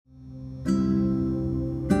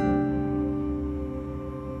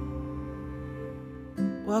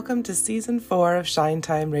Welcome to Season 4 of Shine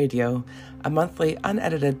Time Radio, a monthly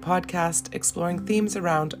unedited podcast exploring themes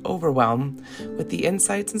around overwhelm with the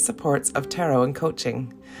insights and supports of tarot and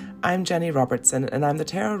coaching. I'm Jenny Robertson, and I'm the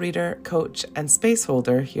tarot reader, coach, and space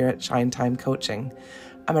holder here at Shine Time Coaching.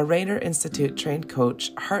 I'm a Rainer Institute trained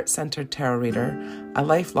coach, heart-centered tarot reader, a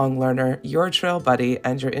lifelong learner, your trail buddy,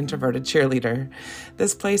 and your introverted cheerleader.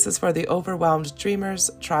 This place is for the overwhelmed dreamers,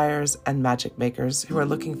 triers, and magic makers who are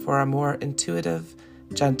looking for a more intuitive,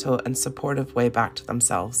 gentle, and supportive way back to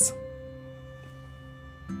themselves.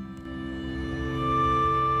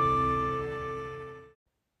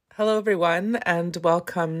 Hello, everyone, and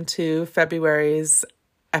welcome to February's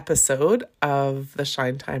episode of the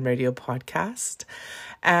Shine Time Radio podcast.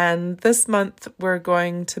 And this month, we're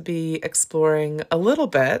going to be exploring a little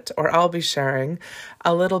bit, or I'll be sharing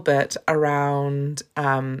a little bit around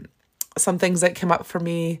some things that came up for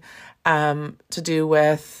me to do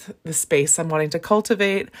with the space I'm wanting to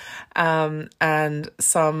cultivate, and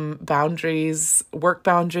some boundaries, work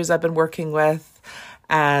boundaries I've been working with.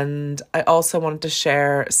 And I also wanted to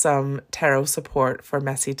share some tarot support for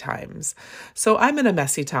messy times. So I'm in a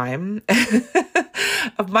messy time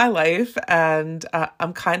of my life, and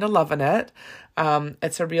I'm kind of loving it.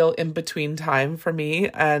 It's a real in-between time for me,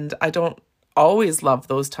 and I don't always love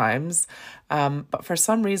those times. But for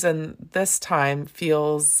some reason, this time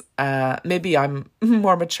feels, maybe I'm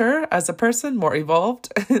more mature as a person, more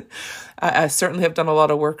evolved. I certainly have done a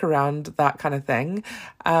lot of work around that kind of thing.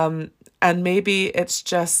 And maybe it's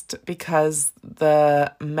just because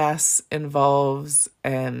the mess involves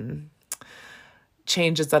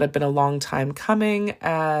changes that have been a long time coming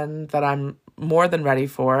and that I'm more than ready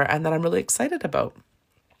for and that I'm really excited about.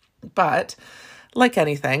 But like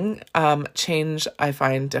anything, change I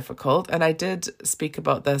find difficult. And I did speak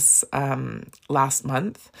about this last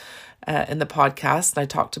month in the podcast. And I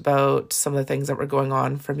talked about some of the things that were going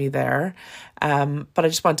on for me there. But I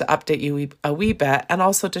just want to update you a wee bit, and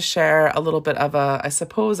also to share a little bit of a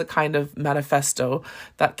kind of manifesto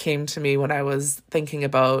that came to me when I was thinking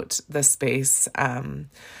about this space and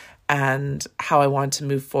how I want to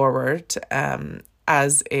move forward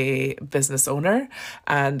as a business owner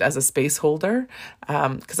and as a space holder,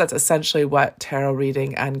 because that's essentially what tarot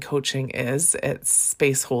reading and coaching is. It's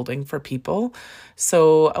space holding for people.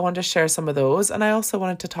 So I wanted to share some of those. And I also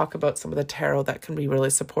wanted to talk about some of the tarot that can be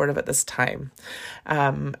really supportive at this time.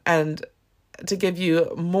 And to give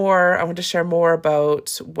you more, I want to share more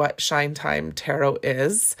about what Shine Time Tarot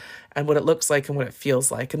is and what it looks like and what it feels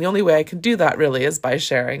like. And the only way I can do that really is by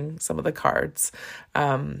sharing some of the cards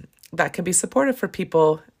that can be supportive for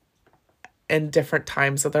people in different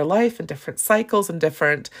times of their life and different cycles and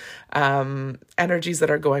different energies that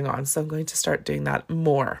are going on. So I'm going to start doing that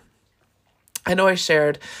more. I know I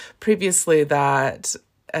shared previously that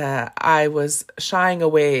I was shying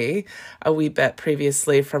away a wee bit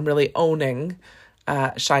previously from really owning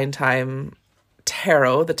Shine Time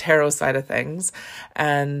Tarot, the tarot side of things.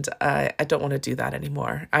 And I don't want to do that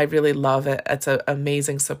anymore. I really love it. It's an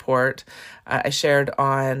amazing support. I shared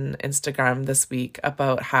on Instagram this week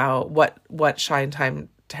about what Shine Time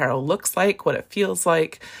Tarot looks like, what it feels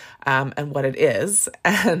like, and what it is.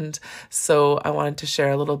 And so I wanted to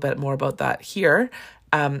share a little bit more about that here,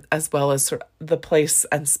 as well as sort of the place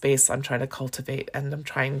and space I'm trying to cultivate. And I'm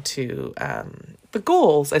trying to, the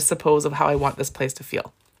goals, I suppose, of how I want this place to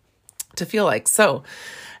feel like. So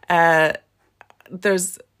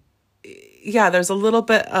there's a little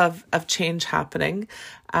bit of change happening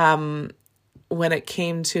when it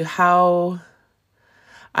came to how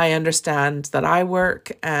I understand that I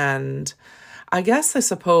work, and I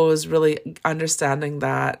suppose really understanding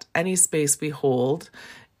that any space we hold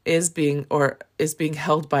is being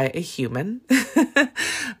held by a human,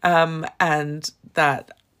 and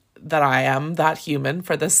that I am that human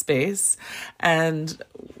for this space. And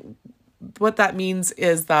what that means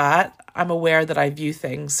is that I'm aware that I view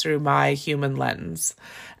things through my human lens.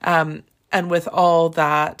 And with all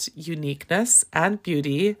that uniqueness and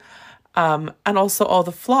beauty, and also all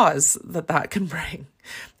the flaws that can bring,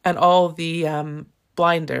 and all the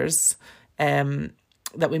blinders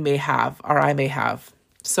that we may have, or I may have.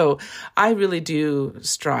 So I really do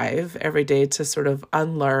strive every day to sort of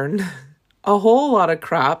unlearn a whole lot of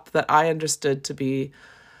crap that I understood to be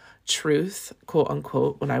truth, quote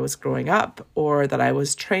unquote, when I was growing up, or that I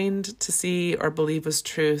was trained to see or believe was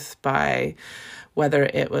truth by whether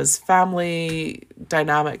it was family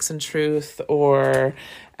dynamics and truth or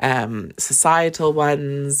societal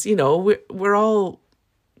ones. You know, we're all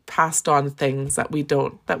passed on things that we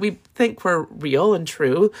think were real and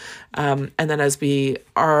true. And then as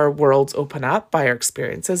our worlds open up by our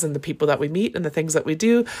experiences and the people that we meet and the things that we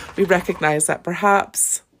do, we recognize that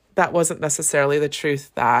perhaps that wasn't necessarily the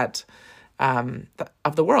truth of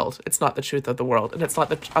the world. It's not the truth of the world, and it's not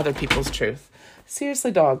the other people's truth.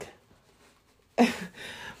 Seriously, dog.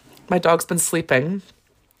 My dog's been sleeping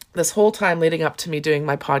this whole time leading up to me doing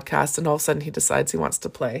my podcast, and all of a sudden he decides he wants to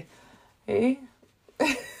play. Hey?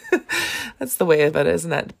 That's the way of it,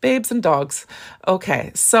 isn't it? Babes and dogs.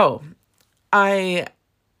 Okay, so I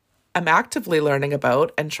am actively learning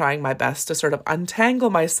about and trying my best to sort of untangle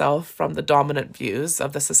myself from the dominant views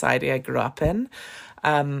of the society I grew up in.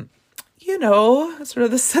 Sort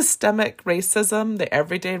of the systemic racism, the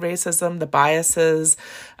everyday racism, the biases,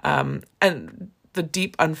 and the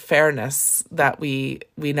deep unfairness that we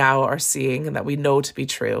now are seeing and that we know to be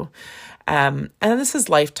true. And this is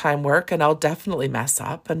lifetime work, and I'll definitely mess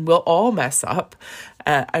up, and we'll all mess up.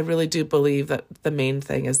 I really do believe that the main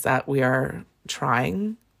thing is that we are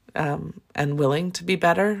trying and willing to be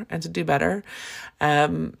better and to do better.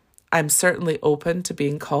 I'm certainly open to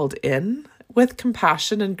being called in with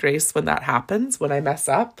compassion and grace when that happens, when I mess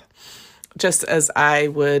up, just as I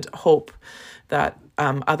would hope that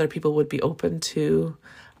other people would be open to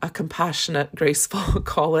a compassionate, graceful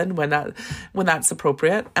call in when that's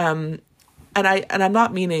appropriate. And I'm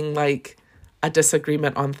not meaning like a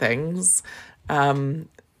disagreement on things.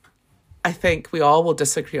 I think we all will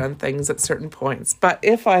disagree on things at certain points, but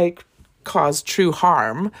if I cause true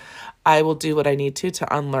harm, I will do what I need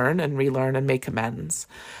to unlearn and relearn and make amends.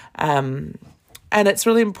 And it's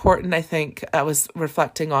really important, I think, I was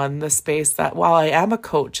reflecting on this space that while I am a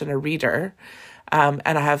coach and a reader, and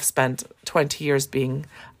I have spent 20 years being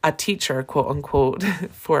a teacher, quote unquote,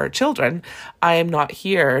 for children, I am not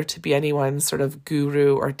here to be anyone's sort of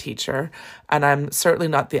guru or teacher. And I'm certainly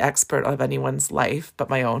not the expert of anyone's life, but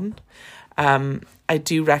my own. I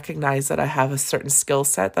do recognize that I have a certain skill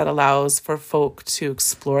set that allows for folk to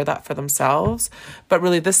explore that for themselves. But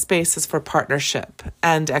really, this space is for partnership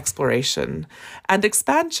and exploration and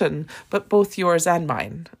expansion, but both yours and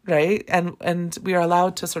mine, right? And we are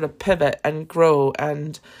allowed to sort of pivot and grow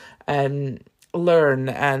and learn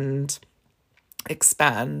and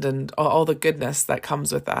expand and all the goodness that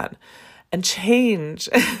comes with that and change.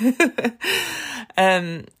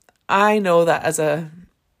 And I know that as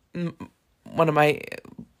one of my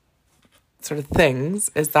sort of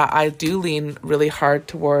things is that I do lean really hard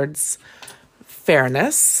towards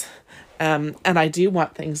fairness. And I do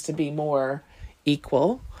want things to be more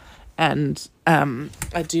equal. And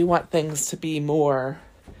I do want things to be more,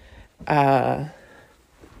 I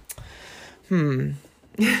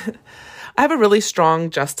have a really strong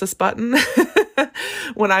justice button.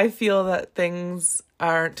 When I feel that things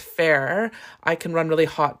aren't fair, I can run really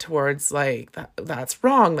hot towards like that's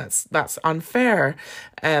wrong, that's unfair,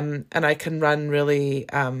 and I can run really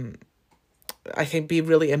I can be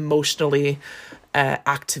really emotionally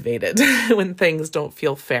activated when things don't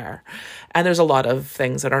feel fair. And there's a lot of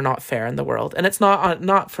things that are not fair in the world, and it's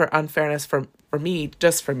not for unfairness for me,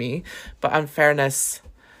 just for me, but unfairness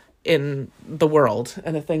in the world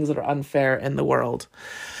and the things that are unfair in the world.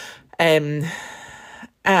 And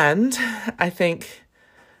I think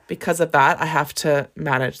because of that, I have to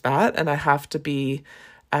manage that, and I have to be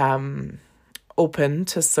open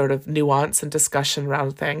to sort of nuance and discussion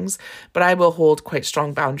around things. But I will hold quite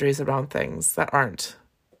strong boundaries around things that aren't,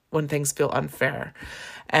 when things feel unfair.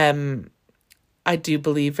 I do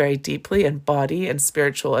believe very deeply in body and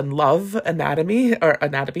spiritual and love autonomy,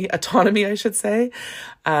 I should say.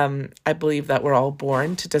 I believe that we're all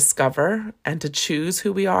born to discover and to choose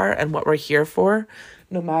who we are and what we're here for,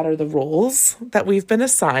 no matter the roles that we've been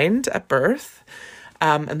assigned at birth,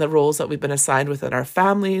 and the roles that we've been assigned within our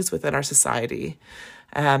families, within our society.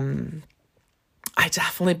 I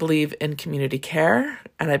definitely believe in community care,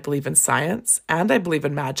 and I believe in science, and I believe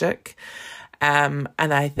in magic. And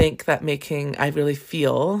I think that I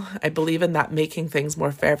believe in that making things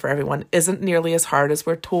more fair for everyone isn't nearly as hard as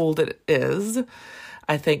we're told it is.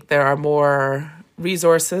 I think there are more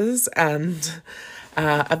resources and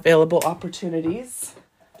available opportunities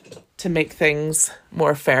to make things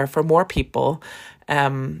more fair for more people.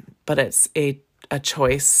 But it's a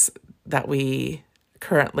choice that we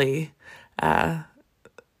currently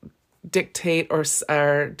dictate or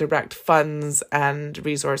direct funds and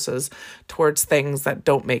resources towards things that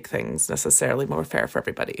don't make things necessarily more fair for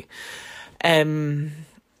everybody. I'm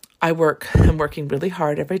working really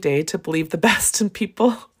hard every day to believe the best in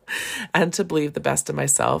people and to believe the best in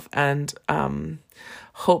myself, and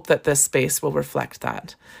hope that this space will reflect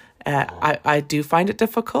that. I do find it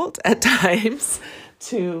difficult at times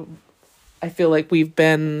I feel like we've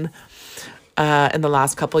been, in the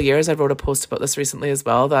last couple of years, I wrote a post about this recently as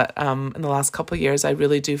well, that in the last couple of years, I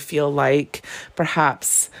really do feel like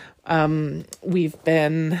perhaps we've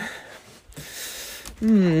been,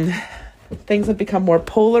 things have become more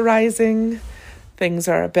polarizing. Things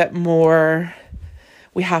are a bit more,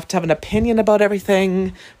 we have to have an opinion about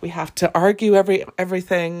everything. We have to argue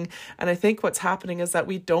everything. And I think what's happening is that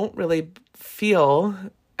we don't really feel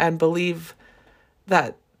and believe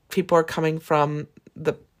that people are coming from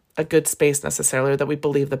a good space necessarily, or that we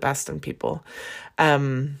believe the best in people. So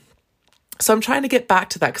I'm trying to get back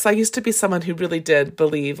to that, because I used to be someone who really did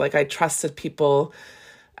believe, like, I trusted people,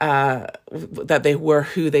 that they were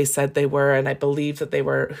who they said they were, and I believed that they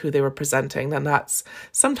were who they were presenting. And that's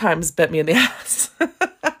sometimes bit me in the ass.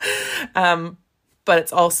 But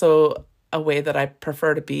it's also a way that I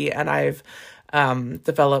prefer to be. And I've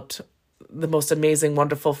developed the most amazing,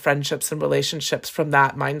 wonderful friendships and relationships from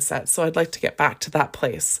that mindset. So I'd like to get back to that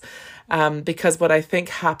place. Because what I think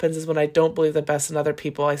happens is when I don't believe the best in other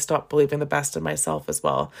people, I stop believing the best in myself as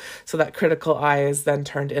well. So that critical eye is then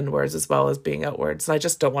turned inwards as well as being outwards. And I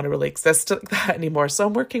just don't want to really exist like that anymore. So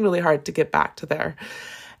I'm working really hard to get back to there.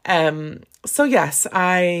 So yes,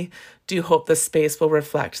 I do hope this space will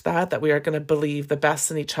reflect that we are going to believe the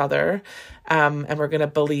best in each other, and we're going to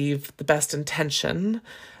believe the best intention,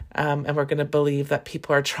 and we're going to believe that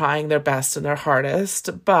people are trying their best and their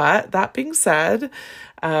hardest. But that being said,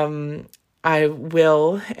 anyone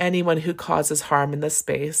who causes harm in this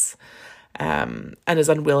space, and is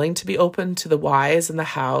unwilling to be open to the whys and the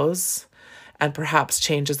hows, and perhaps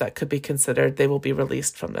changes that could be considered, they will be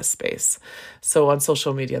released from this space. So on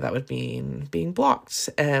social media, that would mean being blocked.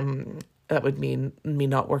 That would mean me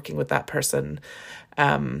not working with that person.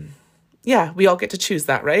 We all get to choose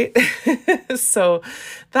that, right? So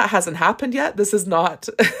that hasn't happened yet. This is not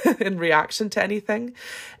in reaction to anything.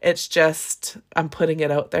 It's just, I'm putting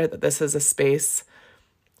it out there that this is a space.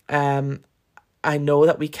 I know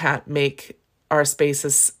that we can't make our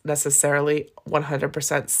spaces necessarily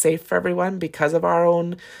 100% safe for everyone because of our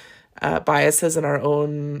own biases and our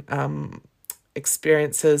own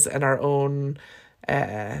experiences and our own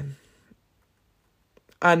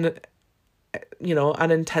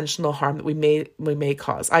unintentional harm that we may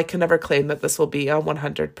cause. I can never claim that this will be a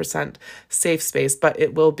 100% safe space, but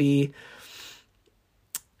it will be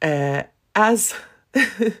as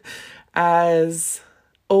as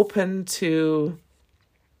open to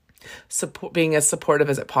being as supportive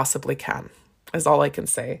as it possibly can, is all I can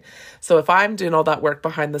say. So if I'm doing all that work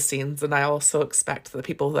behind the scenes, and I also expect the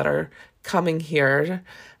people that are coming here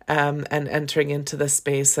and entering into this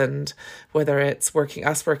space, and whether it's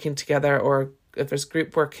us working together, or if there's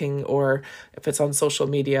group working, or if it's on social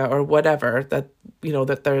media or whatever, that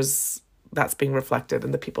that's being reflected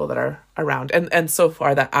in the people that are around. And so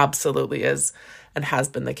far that absolutely is and has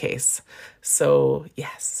been the case. So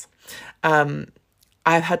yes.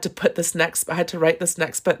 I had to write this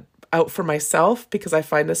next bit out for myself because I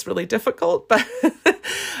find this really difficult, but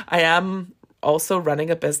I am also running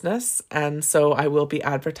a business. And so I will be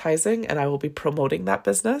advertising and I will be promoting that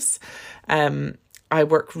business. I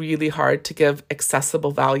work really hard to give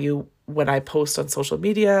accessible value when I post on social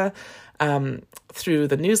media, through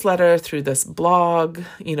the newsletter, through this blog,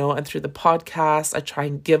 and through the podcast. I try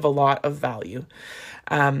and give a lot of value.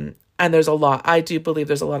 And I do believe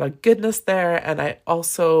there's a lot of goodness there. And I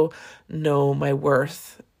also know my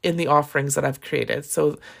worth in the offerings that I've created.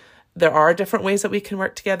 So there are different ways that we can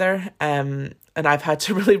work together. And I've had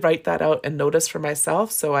to really write that out and notice for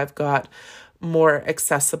myself. So I've got more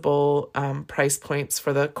accessible price points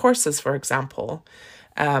for the courses, for example.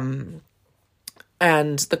 And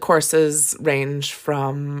the courses range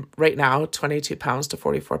from right now £22 to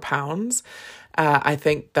 £44. I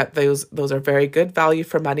think that those are very good value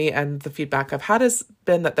for money, and the feedback I've had has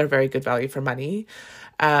been that they're very good value for money.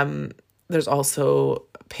 There's also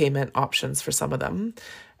payment options for some of them,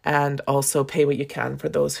 and also pay what you can for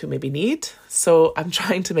those who maybe need. So I'm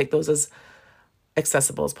trying to make those as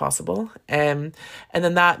accessible as possible. And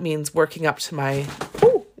then that means working up to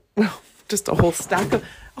just a whole stack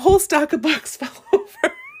of books fell over.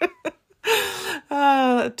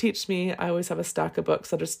 Teach me. I always have a stack of books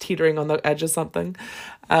that are just teetering on the edge of something.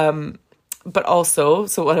 But also,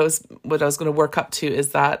 so what I was going to work up to is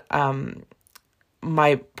that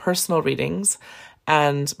my personal readings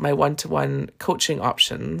and my one-to-one coaching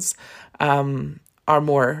options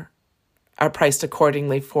are priced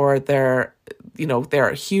accordingly for they're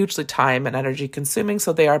hugely time and energy consuming,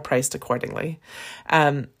 so they are priced accordingly.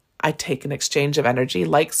 I take an exchange of energy,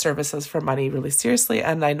 like services for money, really seriously,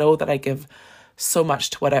 and I know that I give so much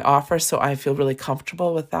to what I offer. So I feel really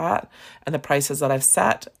comfortable with that and the prices that I've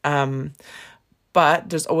set. But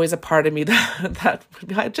there's always a part of me that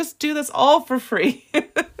I just do this all for free.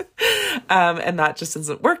 And that just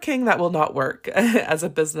isn't working. That will not work as a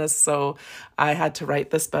business. So I had to write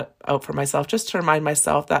this out for myself, just to remind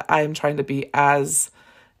myself that I am trying to be as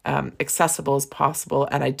accessible as possible.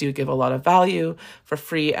 And I do give a lot of value for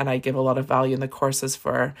free, and I give a lot of value in the courses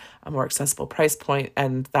for a more accessible price point.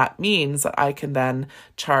 And that means that I can then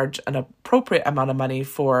charge an appropriate amount of money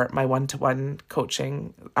for my one-to-one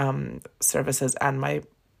coaching services and my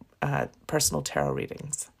personal tarot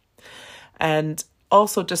readings. And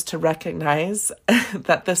also just to recognize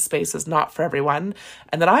that this space is not for everyone,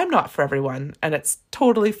 and that I'm not for everyone, and it's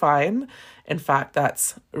totally fine. In fact,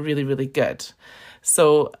 that's really, really good.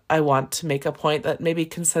 So I want to make a point that maybe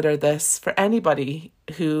consider this for anybody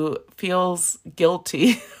who feels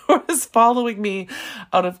guilty or is following me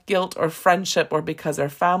out of guilt or friendship or because they're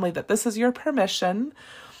family, that this is your permission,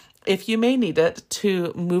 if you may need it,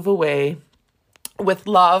 to move away with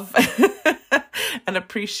love and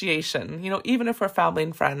appreciation. Even if we're family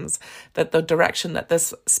and friends, that the direction that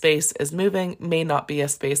this space is moving may not be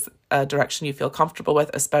a direction you feel comfortable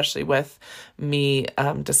with, especially with me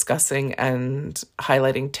discussing and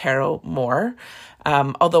highlighting tarot more.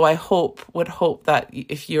 Although I would hope that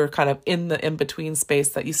if you're kind of in the in-between space,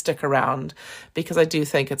 that you stick around, because I do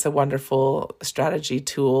think it's a wonderful strategy,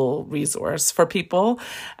 tool, resource for people.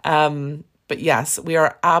 But yes, we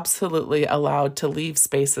are absolutely allowed to leave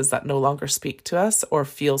spaces that no longer speak to us or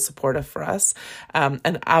feel supportive for us.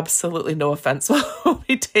 And absolutely no offense will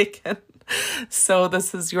be taken. So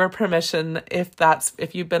this is your permission. If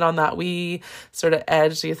you've been on that wee sort of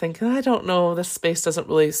edge, you think, I don't know, this space doesn't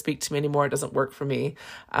really speak to me anymore. It doesn't work for me.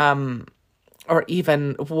 Or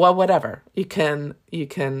even whatever. You can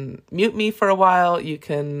mute me for a while. You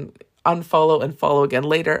can unfollow and follow again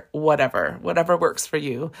later, whatever works for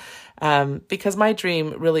you. Because my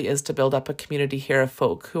dream really is to build up a community here of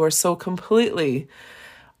folk who are so completely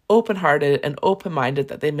open-hearted and open-minded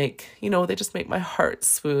that they just make my heart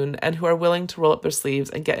swoon, and who are willing to roll up their sleeves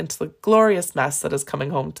and get into the glorious mess that is coming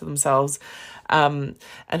home to themselves, and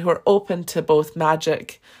who are open to both the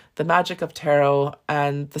magic of tarot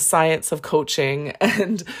and the science of coaching,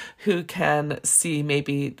 and who can see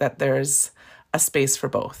maybe that there's a space for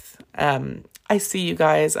both. I see you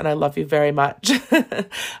guys, and I love you very much.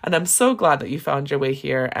 And I'm so glad that you found your way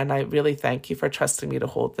here. And I really thank you for trusting me to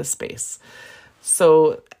hold this space.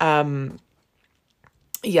 So,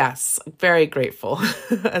 yes, very grateful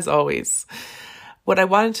as always. What I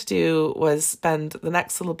wanted to do was spend the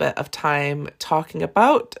next little bit of time talking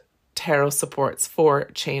about tarot supports for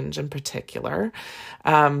change in particular,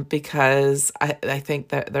 because I think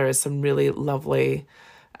that there is some really lovely,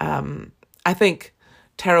 I think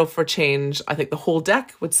tarot for change, I think the whole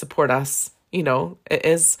deck would support us. Tarot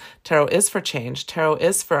is for change. Tarot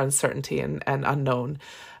is for uncertainty and unknown.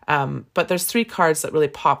 But there's 3 cards that really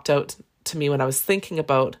popped out to me when I was thinking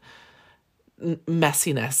about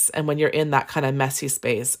messiness and when you're in that kind of messy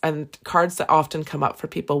space, and cards that often come up for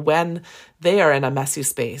people when they are in a messy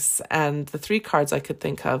space. And the 3 cards I could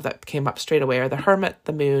think of that came up straight away are the Hermit,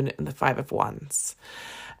 the Moon, and the 5 of Wands.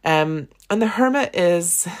 And the Hermit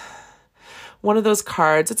is one of those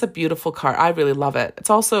cards. It's a beautiful card. I really love it.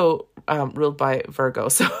 It's also ruled by Virgo.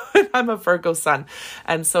 So I'm a Virgo sun.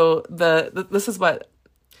 And so this is what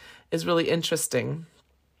is really interesting,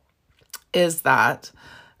 is that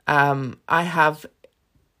I'm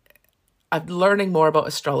learning more about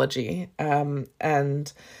astrology,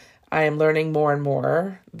 and I am learning more and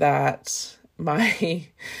more that my,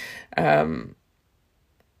 and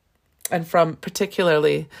from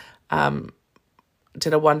particularly,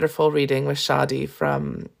 did a wonderful reading with Shadi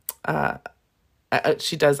from,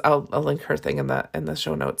 she does, I'll link her thing in the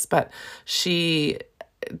show notes, but she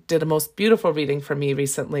did a most beautiful reading for me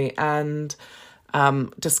recently, and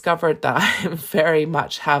discovered that I very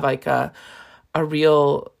much have like a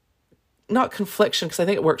real, not confliction, because I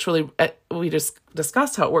think it works really, we just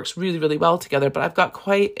discussed how it works really, really well together, but I've got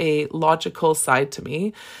quite a logical side to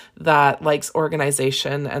me that likes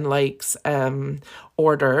organization and likes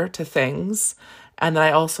order to things. And then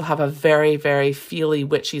I also have a very, very feely,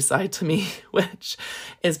 witchy side to me, which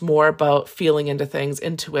is more about feeling into things,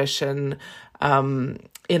 intuition,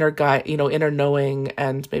 inner knowing,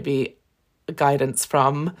 and maybe guidance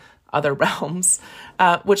from other realms,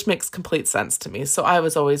 which makes complete sense to me. So I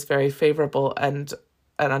was always very favorable and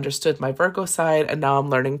understood my Virgo side, and now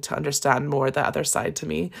I'm learning to understand more the other side to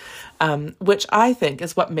me, which I think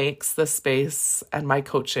is what makes this space and my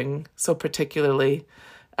coaching so particularly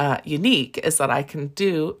unique, is that I can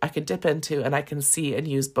dip into and I can see and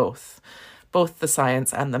use both. both the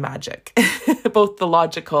science and the magic, both the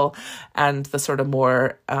logical and the sort of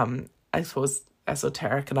more, I suppose,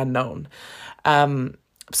 esoteric and unknown.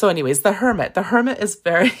 So anyways, the hermit is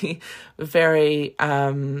very, very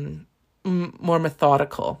more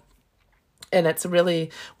methodical. And it's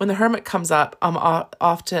really, when the hermit comes up,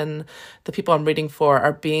 often the people I'm reading for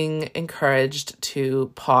are being encouraged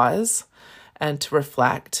to pause and to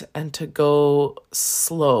reflect and to go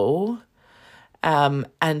slow. And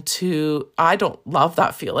I don't love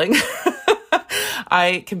that feeling.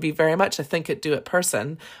 I can be very much a think it, do it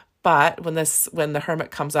person. But when the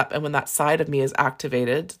hermit comes up and when that side of me is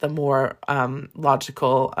activated, the more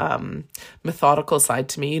logical, methodical side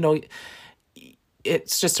to me,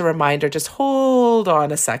 it's just a reminder, just hold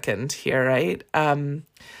on a second here, right?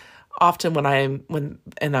 Often when I'm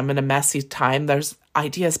in a messy time, there's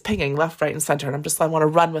ideas pinging left, right, and center, and I want to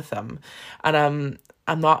run with them. And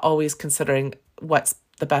I'm not always considering what's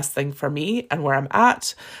the best thing for me and where I'm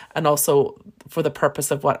at, and also for the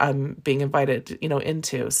purpose of what I'm being invited,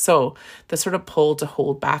 into. So the sort of pull to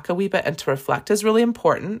hold back a wee bit and to reflect is really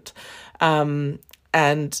important.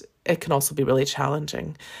 And it can also be really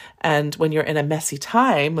challenging. And when you're in a messy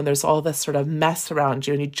time, when there's all this sort of mess around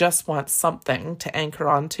you and you just want something to anchor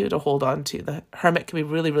onto, to hold on to, the hermit can be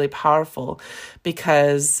really, really powerful,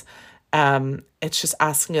 because it's just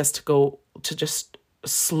asking us to just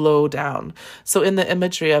slow down. So in the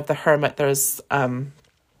imagery of the hermit, there's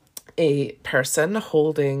a person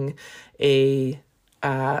holding a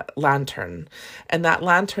lantern, and that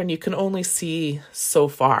lantern you can only see so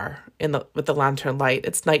far with the lantern light.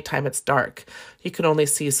 It's nighttime, it's dark, you can only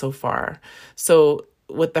see so far. So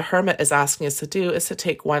what the hermit is asking us to do is to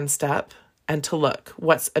take one step and to look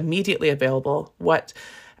what's immediately available, what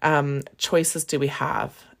choices do we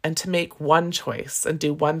have, and to make one choice and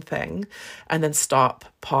do one thing, and then stop,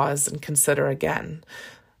 pause, and consider again.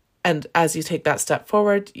 And as you take that step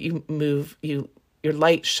forward, you move, your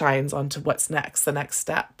light shines onto what's next, the next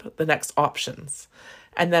step, the next options.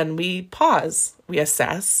 And then we pause, we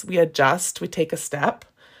assess, we adjust, we take a step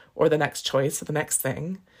or the next choice or the next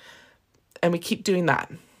thing. And we keep doing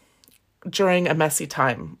that during a messy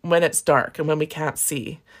time, when it's dark and when we can't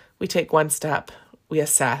see. We take one step, we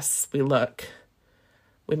assess, we look,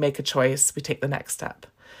 we make a choice, we take the next step.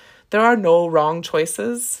 There are no wrong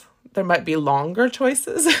choices. There might be longer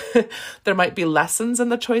choices. There might be lessons in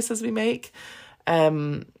the choices we make.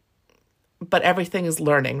 But everything is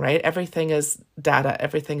learning, right? Everything is data.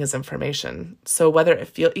 Everything is information. So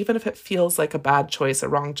even if it feels like a bad choice, a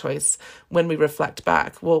wrong choice, when we reflect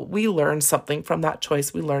back, well, we learned something from that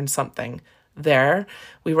choice. We learned something there.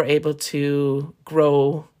 We were able to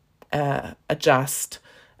grow, adjust,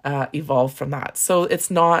 evolve from that. So it's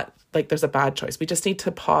not like there's a bad choice. We just need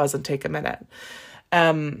to pause and take a minute.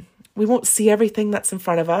 We won't see everything that's in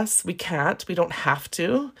front of us. We can't. We don't have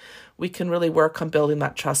to. We can really work on building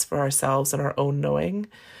that trust for ourselves and our own knowing,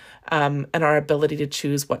 and our ability to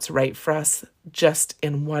choose what's right for us just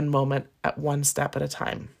in one moment, at one step at a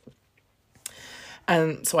time.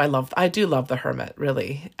 And so I do love the hermit,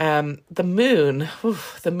 really. The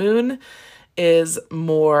moon is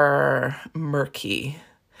more murky.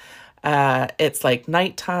 It's like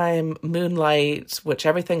nighttime, moonlight, which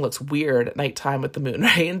everything looks weird at nighttime with the moon,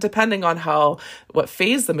 right? And depending on what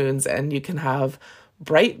phase the moon's in, you can have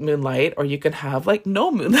bright moonlight or you can have like no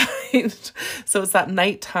moonlight. So it's that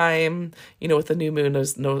nighttime, with the new moon,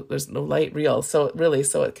 there's no light real. So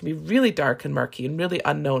it can be really dark and murky and really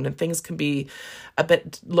unknown, and things can be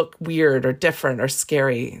look weird or different or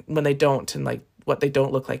scary when they don't, and like what they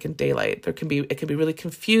don't look like in daylight. It can be really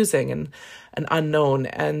confusing and unknown.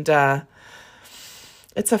 And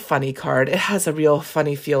it's a funny card. It has a real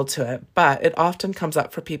funny feel to it, but it often comes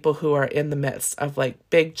up for people who are in the midst of like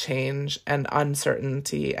big change and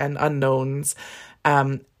uncertainty and unknowns.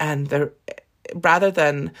 And they're, rather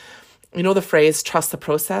than, the phrase, trust the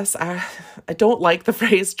process. I don't like the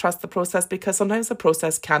phrase, trust the process, because sometimes the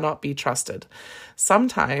process cannot be trusted.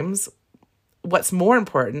 Sometimes what's more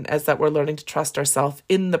important is that we're learning to trust ourselves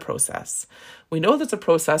in the process. We know there's a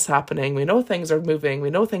process happening. We know things are moving. We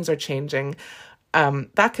know things are changing.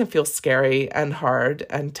 That can feel scary and hard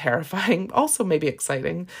and terrifying, also maybe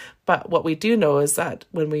exciting. But what we do know is that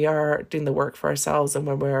when we are doing the work for ourselves and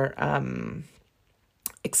when we're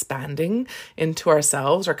expanding into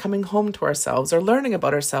ourselves or coming home to ourselves or learning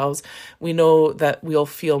about ourselves, we know that we'll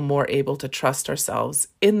feel more able to trust ourselves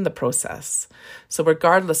in the process. So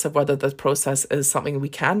regardless of whether the process is something we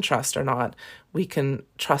can trust or not, we can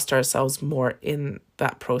trust ourselves more in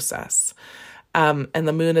that process. And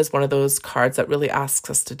the moon is one of those cards that really asks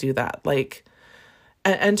us to do that.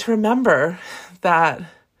 And to remember that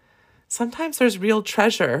sometimes there's real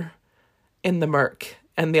treasure in the murk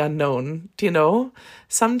and the unknown. Do you know?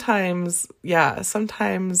 Sometimes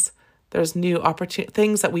there's new opportunity,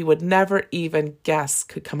 things that we would never even guess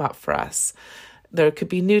could come up for us. There could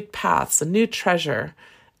be new paths, a new treasure,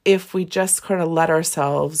 if we just kind of let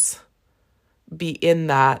ourselves be in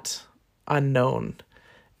that unknown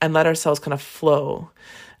and let ourselves kind of flow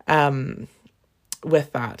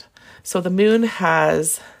with that. So the moon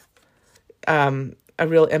has a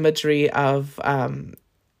real imagery of,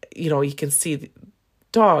 you can see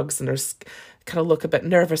dogs and there's kind of look a bit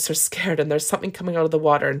nervous or scared and there's something coming out of the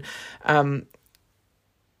water. And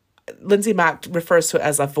Lindsay Mack refers to it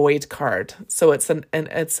as a void card. So it's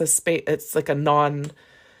a space, it's like a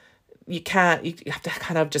you have to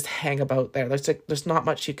kind of just hang about there. There's not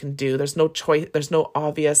much you can do. There's no choice. There's no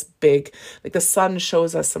obvious big, like the sun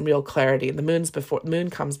shows us some real clarity and the moon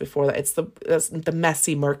comes before that. It's the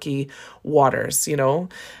messy, murky waters,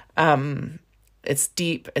 it's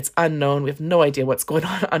deep, it's unknown. We have no idea what's going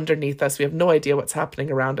on underneath us. We have no idea what's happening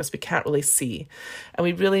around us. We can't really see. And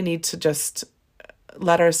we really need to just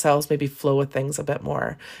let ourselves maybe flow with things a bit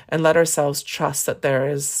more and let ourselves trust that there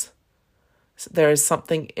is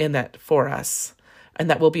something in it for us and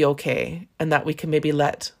that we'll be okay and that we can maybe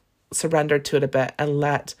surrender to it a bit and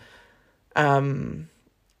let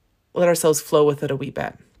ourselves flow with it a wee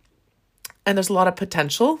bit. And there's a lot of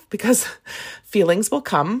potential because feelings will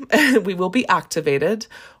come, we will be activated.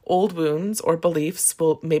 Old wounds or beliefs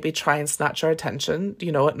will maybe try and snatch our attention.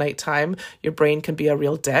 At nighttime, your brain can be a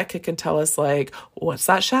real dick. It can tell us like, what's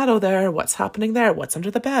that shadow there? What's happening there? What's under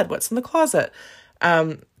the bed? What's in the closet?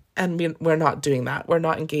 And we're not doing that. We're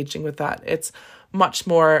not engaging with that. It's much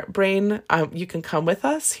more brain. You can come with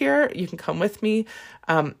us here. You can come with me.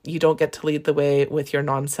 You don't get to lead the way with your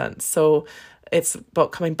nonsense. So it's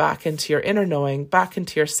about coming back into your inner knowing, back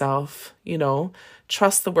into yourself,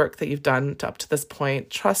 trust the work that you've done up to this point,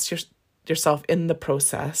 trust yourself in the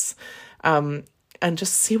process, and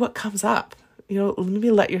just see what comes up.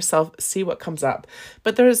 Maybe let yourself see what comes up.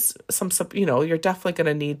 But there's some, you're definitely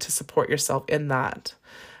going to need to support yourself in that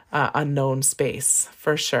unknown space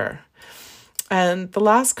for sure. And the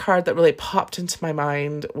last card that really popped into my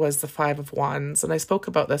mind was the Five of Wands. And I spoke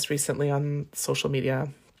about this recently on social media.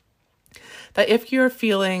 That if you're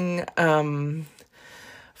feeling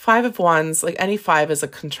Five of Wands, like any five is a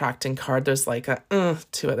contracting card. There's like a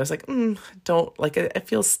to it. There's like, don't like it. It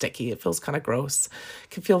feels sticky. It feels kind of gross. It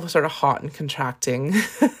can feel sort of hot and contracting.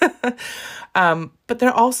 But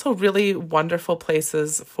they're also really wonderful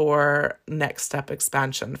places for next step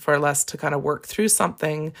expansion, for us to kind of work through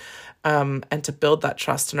something and to build that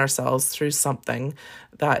trust in ourselves through something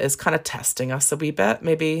that is kind of testing us a wee bit,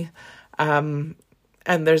 maybe.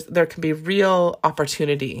 And there can be real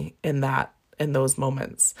opportunity in those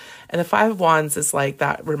moments. And the Five of Wands is like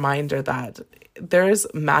that reminder that there is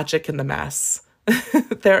magic in the mess.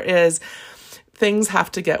 Things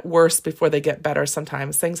have to get worse before they get better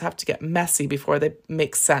sometimes. Things have to get messy before they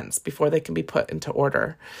make sense, before they can be put into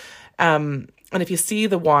order. And if you see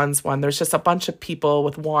the Wands one, there's just a bunch of people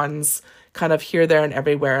with wands kind of here, there, and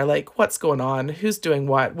everywhere. Like, what's going on? Who's doing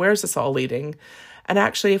what? Where's this all leading? And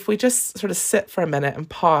actually, if we just sort of sit for a minute and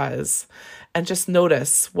pause and just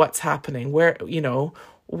notice what's happening, where,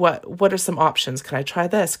 what are some options? Can I try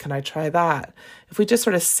this? Can I try that? If we just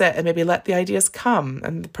sort of sit and maybe let the ideas come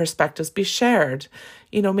and the perspectives be shared,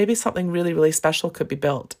 maybe something really, really special could be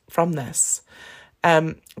built from this.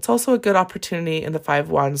 It's also a good opportunity in the Five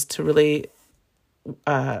of Wands to really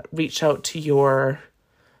reach out to your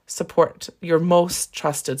most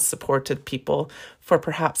trusted, supported people for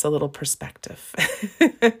perhaps a little perspective.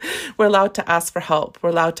 We're allowed to ask for help.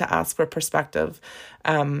 We're allowed to ask for perspective.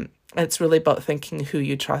 It's really about thinking who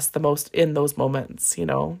you trust the most in those moments,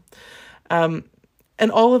 And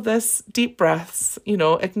all of this, deep breaths,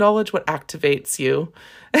 acknowledge what activates you,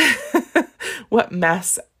 what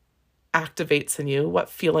mess activates in you, what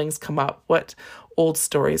feelings come up, what old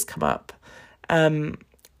stories come up.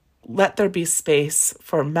 Let there be space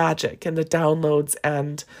for magic and the downloads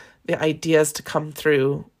and the ideas to come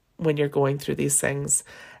through when you're going through these things.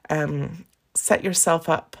 Set yourself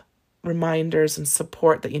up reminders and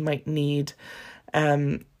support that you might need.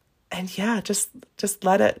 And yeah, just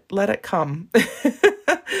let it come.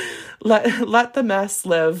 Let the mess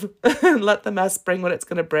live. Let the mess bring what it's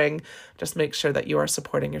going to bring. Just make sure that you are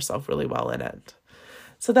supporting yourself really well in it.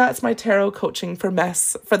 So that's my tarot coaching for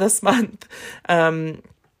mess for this month.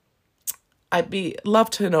 I'd love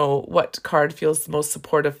to know what card feels the most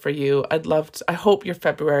supportive for you. I hope your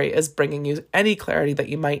February is bringing you any clarity that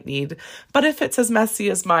you might need. But if it's as messy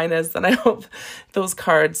as mine is, then I hope those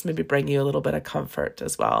cards maybe bring you a little bit of comfort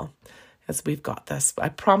as well. because we've got this. I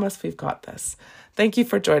promise we've got this. Thank you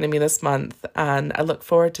for joining me this month, and I look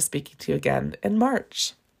forward to speaking to you again in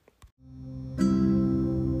March.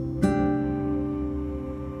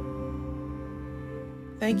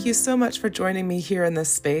 Thank you so much for joining me here in this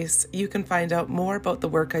space. You can find out more about the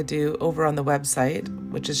work I do over on the website,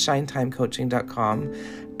 which is shinetimecoaching.com,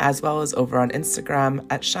 as well as over on Instagram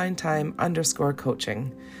at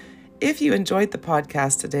shinetime_coaching. If you enjoyed the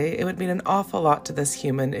podcast today, it would mean an awful lot to this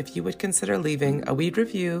human if you would consider leaving a wee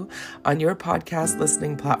review on your podcast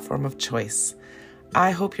listening platform of choice. I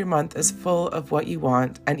hope your month is full of what you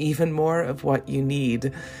want and even more of what you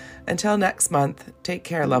need. Until next month, take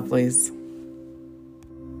care, lovelies.